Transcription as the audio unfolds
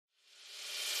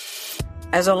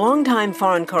As a longtime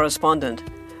foreign correspondent,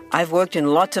 I've worked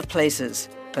in lots of places,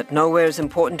 but nowhere as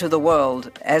important to the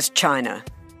world as China.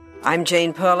 I'm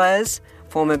Jane Perlez,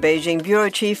 former Beijing bureau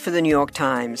chief for the New York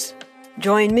Times.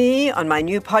 Join me on my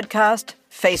new podcast,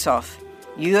 Face Off,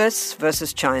 US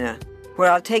versus China, where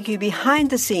I'll take you behind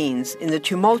the scenes in the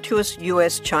tumultuous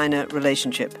US-China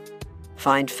relationship.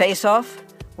 Find Face Off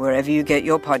wherever you get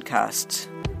your podcasts.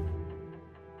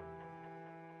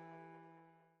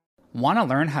 Want to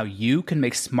learn how you can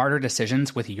make smarter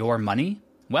decisions with your money?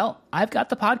 Well, I've got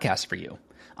the podcast for you.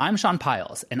 I'm Sean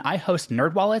Piles, and I host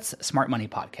NerdWallet's Smart Money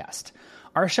Podcast.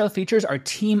 Our show features our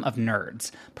team of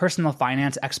nerds, personal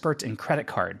finance experts in credit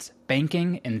cards,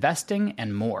 banking, investing,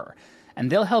 and more.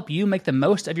 And they'll help you make the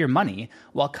most of your money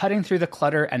while cutting through the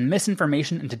clutter and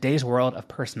misinformation in today's world of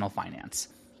personal finance.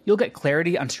 You'll get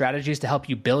clarity on strategies to help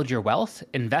you build your wealth,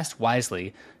 invest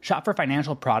wisely, shop for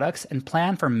financial products, and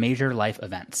plan for major life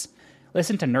events.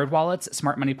 Listen to NerdWallet's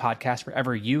Smart Money Podcast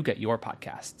wherever you get your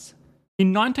podcasts.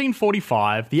 In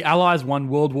 1945, the Allies won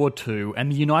World War II,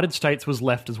 and the United States was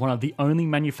left as one of the only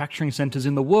manufacturing centres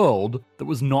in the world that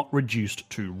was not reduced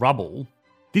to rubble.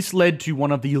 This led to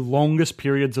one of the longest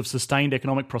periods of sustained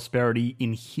economic prosperity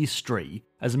in history,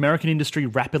 as American industry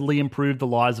rapidly improved the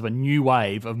lives of a new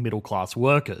wave of middle-class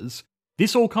workers.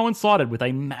 This all coincided with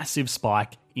a massive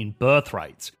spike in birth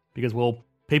rates, because, well,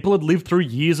 people had lived through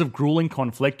years of grueling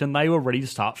conflict and they were ready to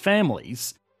start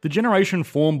families. The generation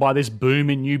formed by this boom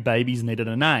in new babies needed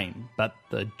a name, but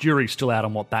the jury's still out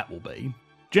on what that will be.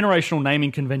 Generational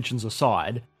naming conventions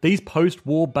aside, these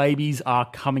post-war babies are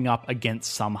coming up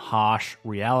against some harsh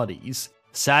realities.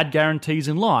 Sad guarantees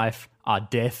in life are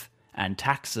death and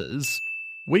taxes.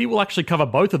 We will actually cover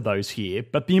both of those here,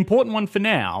 but the important one for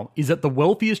now is that the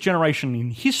wealthiest generation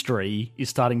in history is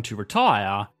starting to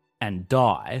retire and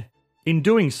die. In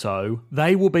doing so,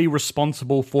 they will be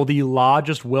responsible for the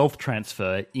largest wealth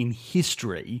transfer in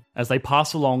history, as they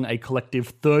pass along a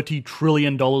collective $30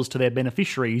 trillion to their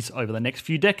beneficiaries over the next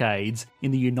few decades in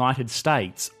the United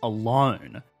States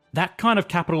alone. That kind of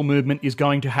capital movement is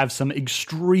going to have some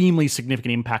extremely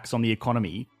significant impacts on the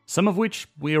economy, some of which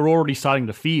we are already starting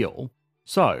to feel.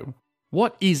 So,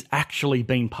 what is actually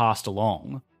being passed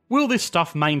along? Will this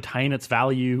stuff maintain its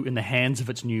value in the hands of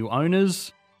its new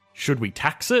owners? Should we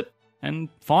tax it? And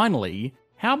finally,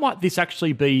 how might this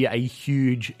actually be a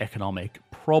huge economic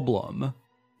problem?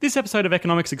 This episode of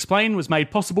Economics Explained was made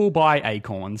possible by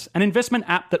Acorns, an investment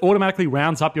app that automatically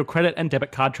rounds up your credit and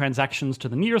debit card transactions to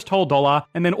the nearest whole dollar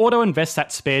and then auto-invests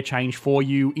that spare change for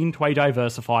you into a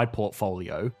diversified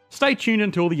portfolio. Stay tuned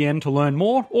until the end to learn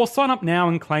more, or sign up now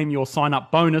and claim your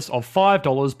sign-up bonus of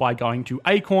 $5 by going to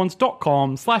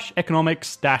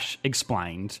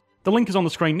acorns.com/economics-explained. The link is on the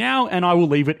screen now, and I will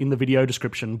leave it in the video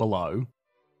description below.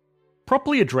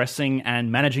 Properly addressing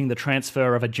and managing the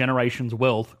transfer of a generation's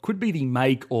wealth could be the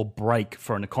make or break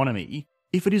for an economy.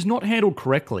 If it is not handled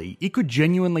correctly, it could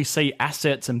genuinely see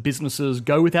assets and businesses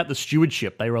go without the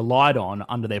stewardship they relied on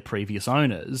under their previous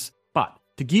owners. But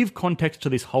to give context to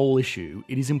this whole issue,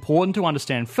 it is important to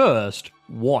understand first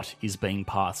what is being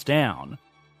passed down.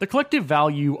 The collective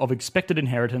value of expected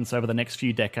inheritance over the next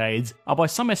few decades are by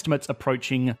some estimates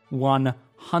approaching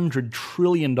 $100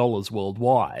 trillion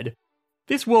worldwide.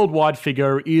 This worldwide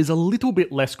figure is a little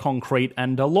bit less concrete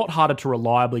and a lot harder to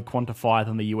reliably quantify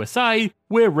than the USA,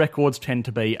 where records tend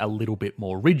to be a little bit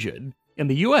more rigid. In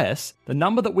the US, the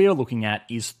number that we are looking at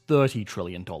is $30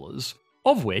 trillion,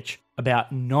 of which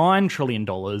about $9 trillion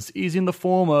is in the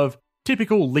form of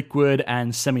typical liquid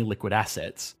and semi-liquid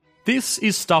assets. This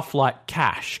is stuff like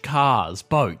cash, cars,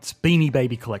 boats, Beanie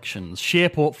Baby collections, share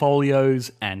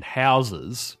portfolios, and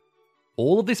houses.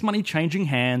 All of this money changing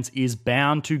hands is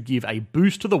bound to give a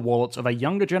boost to the wallets of a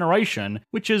younger generation,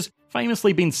 which has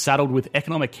famously been saddled with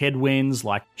economic headwinds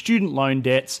like student loan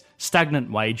debts,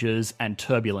 stagnant wages, and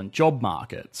turbulent job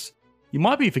markets. You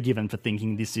might be forgiven for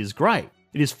thinking this is great.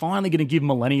 It is finally going to give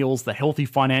millennials the healthy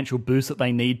financial boost that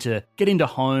they need to get into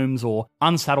homes or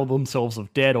unsaddle themselves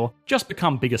of debt or just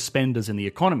become bigger spenders in the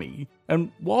economy.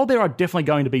 And while there are definitely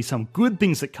going to be some good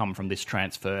things that come from this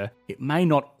transfer, it may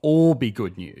not all be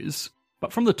good news.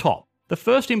 But from the top, the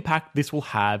first impact this will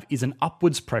have is an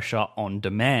upwards pressure on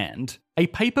demand. A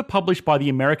paper published by the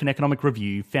American Economic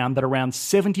Review found that around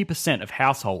 70% of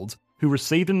households who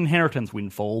received an inheritance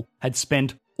windfall had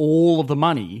spent all of the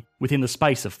money within the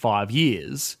space of 5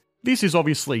 years. This is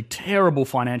obviously terrible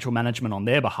financial management on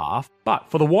their behalf,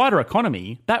 but for the wider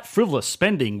economy, that frivolous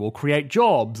spending will create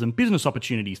jobs and business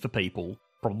opportunities for people,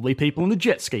 probably people in the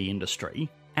jet ski industry.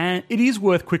 And it is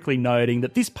worth quickly noting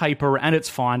that this paper and its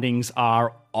findings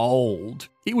are old.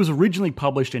 It was originally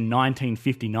published in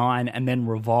 1959 and then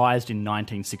revised in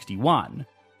 1961.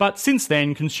 But since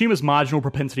then, consumers' marginal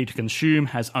propensity to consume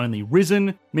has only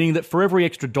risen, meaning that for every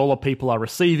extra dollar people are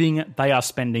receiving, they are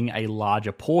spending a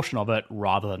larger portion of it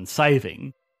rather than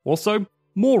saving. Also,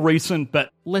 more recent but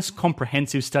less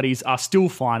comprehensive studies are still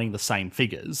finding the same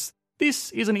figures. This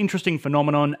is an interesting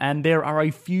phenomenon, and there are a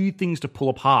few things to pull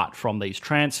apart from these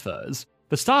transfers.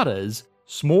 For starters,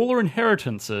 smaller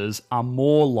inheritances are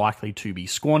more likely to be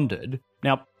squandered.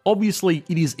 Now, obviously,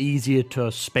 it is easier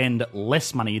to spend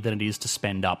less money than it is to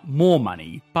spend up more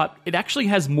money, but it actually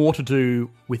has more to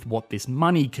do with what this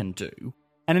money can do.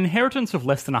 An inheritance of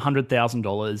less than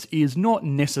 $100,000 is not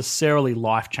necessarily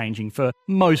life-changing for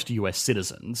most US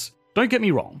citizens. Don't get me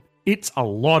wrong, it's a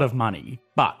lot of money,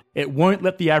 but it won't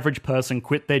let the average person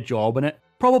quit their job, and it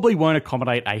probably won't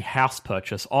accommodate a house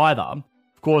purchase either.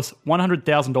 Of course,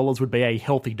 $100,000 would be a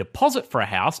healthy deposit for a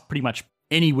house pretty much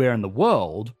anywhere in the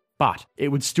world, but it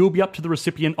would still be up to the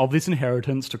recipient of this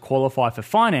inheritance to qualify for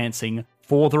financing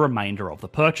for the remainder of the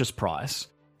purchase price.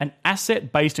 An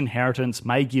asset-based inheritance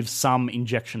may give some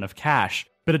injection of cash,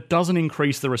 but it doesn't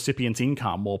increase the recipient's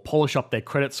income or polish up their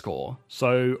credit score,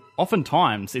 so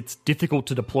oftentimes it's difficult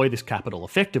to deploy this capital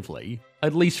effectively,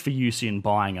 at least for use in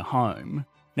buying a home.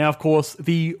 Now, of course,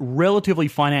 the relatively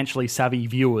financially savvy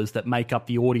viewers that make up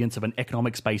the audience of an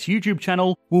economics-based YouTube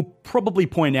channel will probably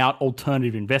point out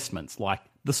alternative investments like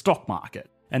the stock market.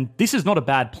 And this is not a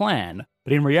bad plan,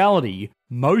 but in reality,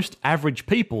 most average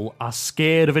people are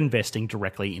scared of investing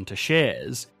directly into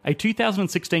shares. A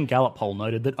 2016 Gallup poll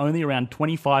noted that only around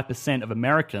 25% of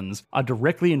Americans are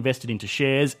directly invested into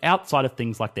shares outside of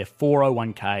things like their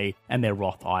 401k and their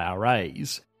Roth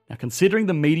IRAs. Now, considering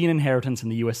the median inheritance in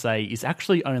the USA is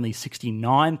actually only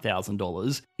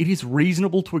 $69,000, it is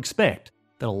reasonable to expect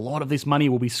that a lot of this money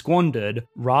will be squandered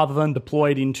rather than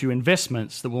deployed into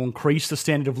investments that will increase the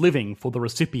standard of living for the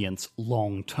recipients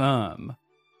long term.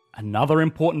 Another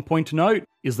important point to note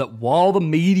is that while the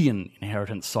median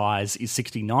inheritance size is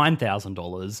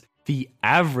 $69,000, the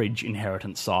average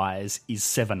inheritance size is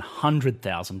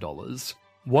 $700,000.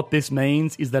 What this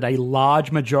means is that a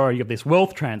large majority of this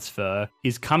wealth transfer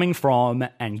is coming from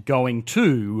and going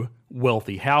to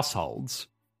wealthy households.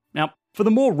 Now, for the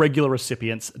more regular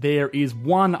recipients, there is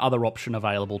one other option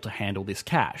available to handle this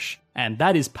cash, and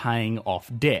that is paying off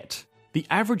debt. The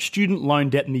average student loan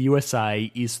debt in the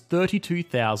USA is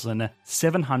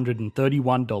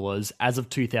 $32,731 as of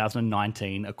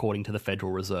 2019, according to the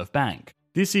Federal Reserve Bank.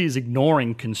 This is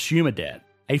ignoring consumer debt.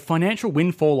 A financial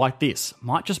windfall like this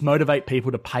might just motivate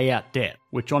people to pay out debt,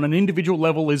 which on an individual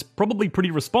level is probably pretty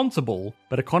responsible,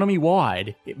 but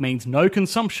economy-wide, it means no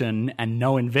consumption and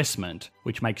no investment,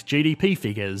 which makes GDP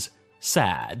figures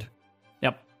sad.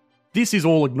 Now, this is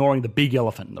all ignoring the big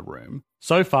elephant in the room.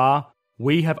 So far,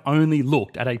 we have only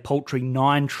looked at a paltry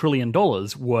 $9 trillion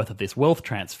worth of this wealth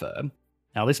transfer.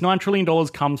 Now, this $9 trillion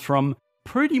comes from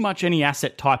pretty much any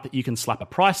asset type that you can slap a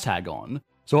price tag on,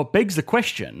 so it begs the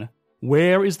question,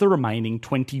 where is the remaining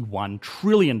 $21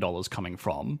 trillion coming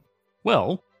from?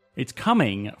 Well, it's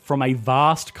coming from a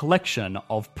vast collection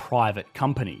of private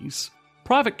companies.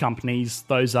 Private companies,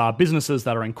 those are businesses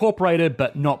that are incorporated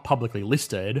but not publicly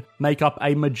listed, make up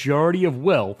a majority of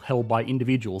wealth held by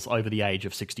individuals over the age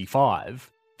of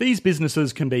 65. These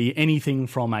businesses can be anything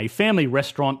from a family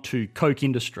restaurant to Coke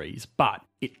Industries, but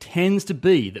it tends to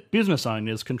be that business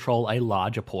owners control a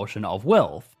larger portion of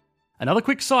wealth. Another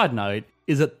quick side note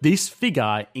is that this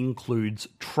figure includes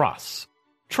trusts.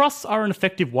 Trusts are an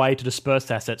effective way to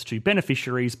disperse assets to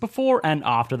beneficiaries before and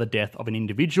after the death of an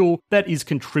individual that is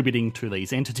contributing to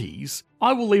these entities.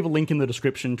 I will leave a link in the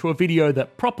description to a video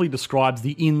that properly describes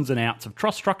the ins and outs of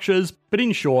trust structures, but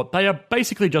in short, they are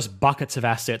basically just buckets of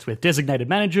assets with designated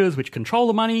managers which control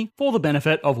the money for the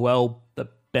benefit of, well, the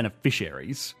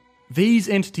beneficiaries. These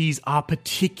entities are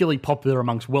particularly popular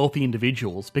amongst wealthy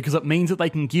individuals because it means that they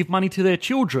can give money to their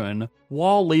children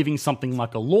while leaving something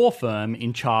like a law firm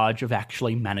in charge of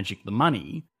actually managing the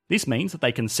money. This means that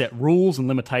they can set rules and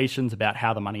limitations about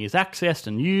how the money is accessed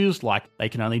and used, like they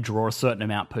can only draw a certain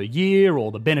amount per year,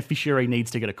 or the beneficiary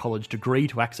needs to get a college degree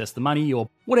to access the money, or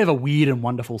whatever weird and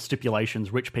wonderful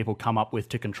stipulations rich people come up with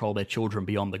to control their children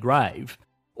beyond the grave.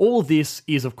 All of this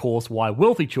is, of course, why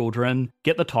wealthy children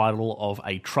get the title of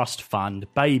a trust fund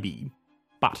baby.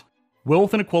 But,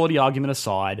 wealth inequality argument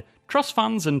aside, trust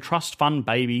funds and trust fund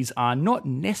babies are not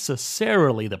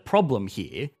necessarily the problem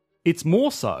here. It's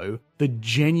more so the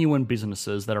genuine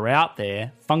businesses that are out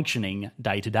there functioning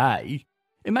day to day.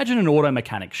 Imagine an auto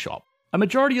mechanic shop. A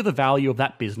majority of the value of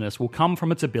that business will come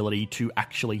from its ability to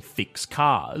actually fix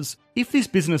cars. If this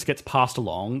business gets passed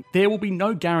along, there will be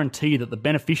no guarantee that the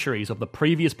beneficiaries of the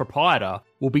previous proprietor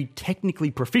will be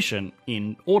technically proficient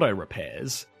in auto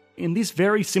repairs. In this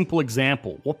very simple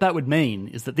example, what that would mean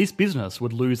is that this business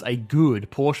would lose a good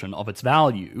portion of its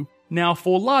value. Now,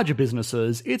 for larger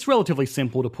businesses, it's relatively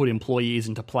simple to put employees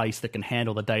into place that can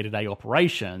handle the day-to-day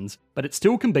operations, but it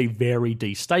still can be very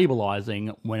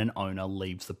destabilising when an owner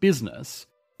leaves the business.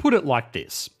 Put it like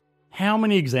this. How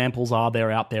many examples are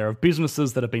there out there of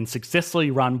businesses that have been successfully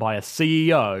run by a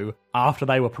CEO after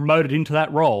they were promoted into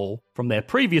that role from their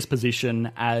previous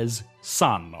position as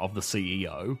son of the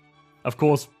CEO? Of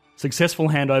course, successful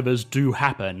handovers do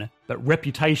happen, but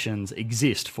reputations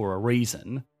exist for a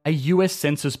reason. A US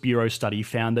Census Bureau study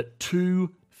found that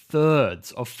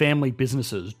 2/3 of family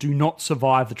businesses do not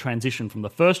survive the transition from the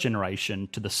first generation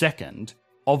to the second.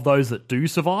 Of those that do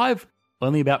survive,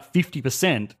 only about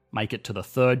 50% make it to the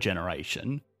third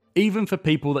generation. Even for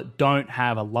people that don't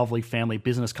have a lovely family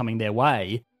business coming their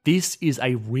way, this is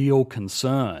a real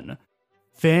concern.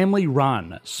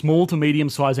 Family-run, small to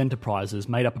medium-sized enterprises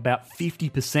made up about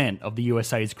 50% of the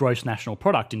USA's gross national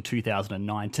product in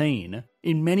 2019.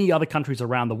 In many other countries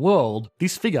around the world,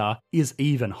 this figure is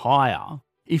even higher.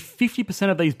 If 50%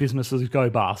 of these businesses go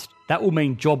bust, that will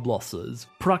mean job losses,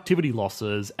 productivity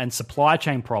losses, and supply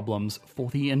chain problems for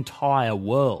the entire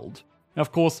world. Now,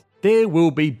 of course, there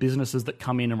will be businesses that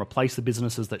come in and replace the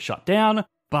businesses that shut down,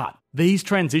 but these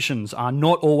transitions are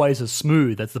not always as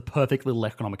smooth as the perfect little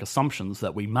economic assumptions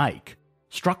that we make.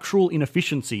 Structural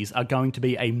inefficiencies are going to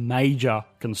be a major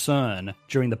concern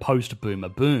during the post-boomer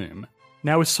boom.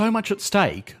 Now, with so much at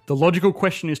stake, the logical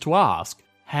question is to ask,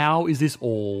 how is this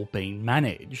all being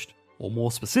managed? Or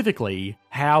more specifically,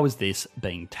 how is this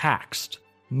being taxed?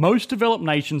 Most developed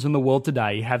nations in the world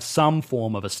today have some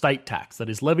form of estate tax that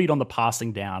is levied on the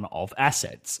passing down of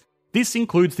assets. This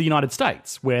includes the United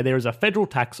States, where there is a federal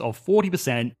tax of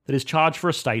 40% that is charged for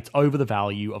estates over the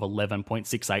value of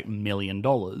 $11.68 million.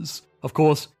 Of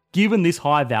course, given this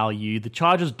high value, the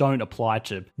charges don't apply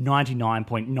to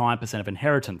 99.9% of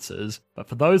inheritances, but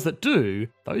for those that do,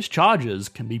 those charges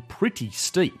can be pretty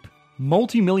steep.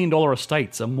 Multi-million-dollar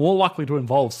estates are more likely to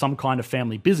involve some kind of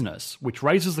family business, which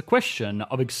raises the question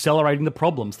of accelerating the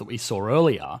problems that we saw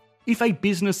earlier. If a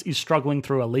business is struggling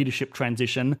through a leadership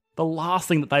transition, the last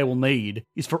thing that they will need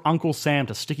is for Uncle Sam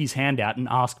to stick his hand out and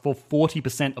ask for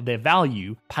 40% of their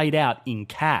value paid out in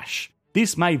cash.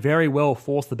 This may very well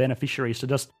force the beneficiaries to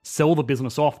just sell the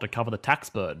business off to cover the tax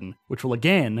burden, which will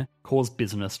again cause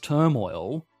business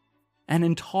turmoil. An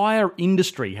entire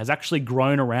industry has actually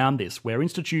grown around this, where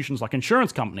institutions like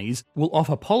insurance companies will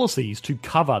offer policies to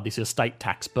cover this estate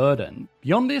tax burden.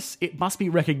 Beyond this, it must be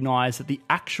recognised that the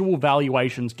actual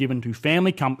valuations given to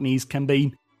family companies can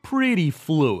be pretty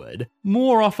fluid.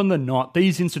 More often than not,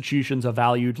 these institutions are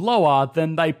valued lower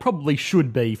than they probably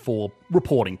should be for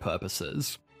reporting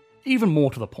purposes. Even more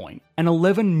to the point, an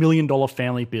 $11 million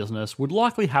family business would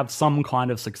likely have some kind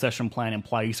of succession plan in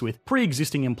place with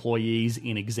pre-existing employees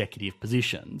in executive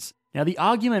positions. Now, the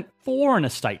argument for an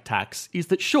estate tax is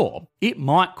that sure, it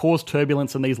might cause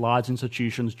turbulence in these large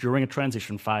institutions during a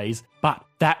transition phase, but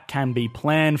that can be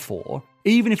planned for,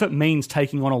 even if it means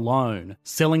taking on a loan,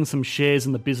 selling some shares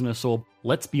in the business, or,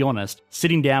 let's be honest,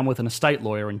 sitting down with an estate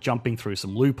lawyer and jumping through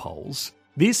some loopholes.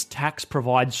 This tax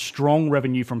provides strong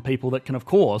revenue from people that can, of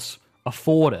course,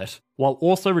 afford it, while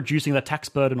also reducing the tax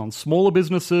burden on smaller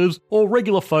businesses or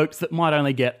regular folks that might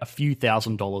only get a few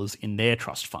 $1,000s in their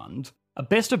trust fund. A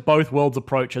best of both worlds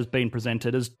approach has been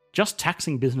presented as just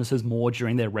taxing businesses more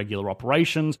during their regular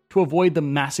operations to avoid the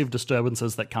massive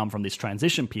disturbances that come from this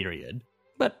transition period.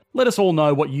 But let us all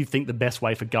know what you think the best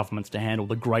way for governments to handle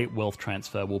the great wealth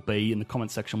transfer will be in the comment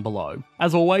section below.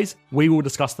 As always, we will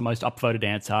discuss the most upvoted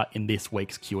answer in this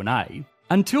week's Q&A.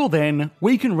 Until then,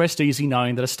 we can rest easy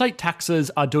knowing that estate taxes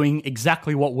are doing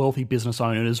exactly what wealthy business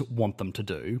owners want them to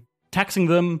do, taxing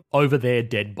them over their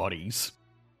dead bodies.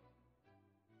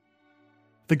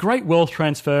 The great wealth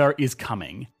transfer is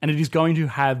coming, and it is going to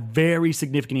have very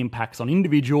significant impacts on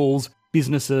individuals,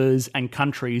 businesses, and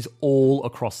countries all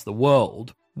across the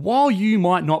world. While you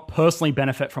might not personally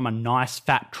benefit from a nice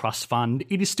fat trust fund,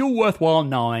 it is still worthwhile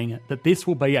knowing that this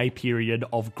will be a period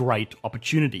of great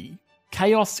opportunity.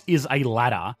 Chaos is a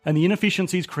ladder, and the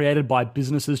inefficiencies created by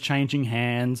businesses changing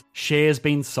hands, shares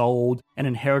being sold, and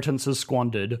inheritances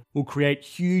squandered will create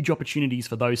huge opportunities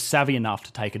for those savvy enough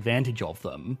to take advantage of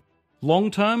them.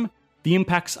 Long term, the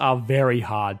impacts are very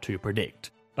hard to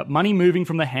predict. But money moving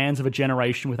from the hands of a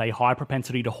generation with a high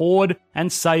propensity to hoard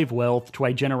and save wealth to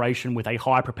a generation with a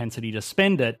high propensity to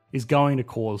spend it is going to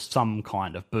cause some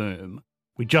kind of boom.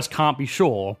 We just can't be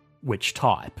sure which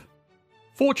type.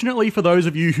 Fortunately for those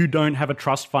of you who don't have a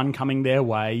trust fund coming their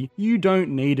way, you don't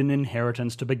need an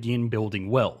inheritance to begin building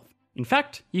wealth. In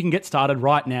fact, you can get started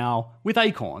right now with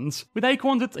Acorns. With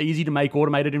Acorns, it's easy to make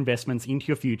automated investments into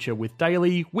your future with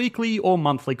daily, weekly, or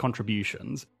monthly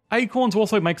contributions. Acorns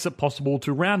also makes it possible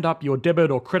to round up your debit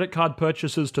or credit card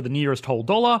purchases to the nearest whole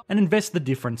dollar and invest the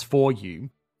difference for you.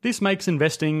 This makes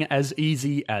investing as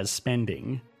easy as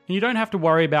spending. And you don't have to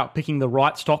worry about picking the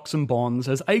right stocks and bonds,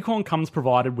 as Acorn comes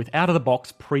provided with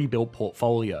out-of-the-box pre-built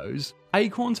portfolios.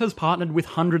 Acorns has partnered with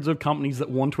hundreds of companies that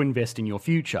want to invest in your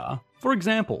future. For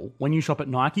example, when you shop at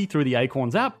Nike through the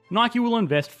Acorns app, Nike will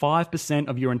invest 5%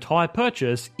 of your entire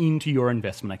purchase into your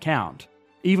investment account.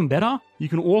 Even better, you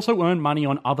can also earn money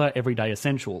on other everyday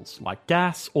essentials, like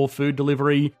gas or food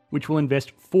delivery, which will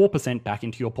invest 4% back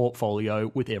into your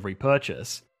portfolio with every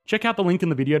purchase. Check out the link in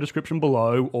the video description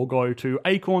below or go to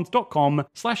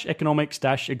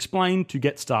acorns.com/economics-explain to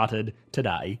get started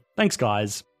today. Thanks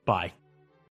guys, bye.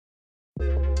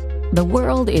 The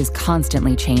world is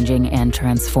constantly changing and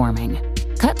transforming.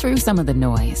 Cut through some of the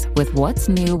noise with What's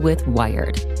New with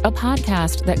Wired, a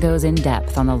podcast that goes in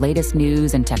depth on the latest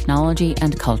news and technology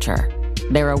and culture.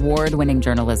 Their award-winning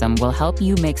journalism will help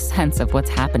you make sense of what's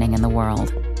happening in the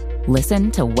world.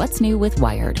 Listen to What's New with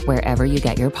Wired wherever you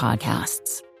get your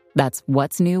podcasts. That's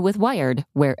What's New with Wired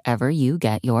wherever you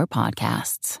get your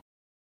podcasts.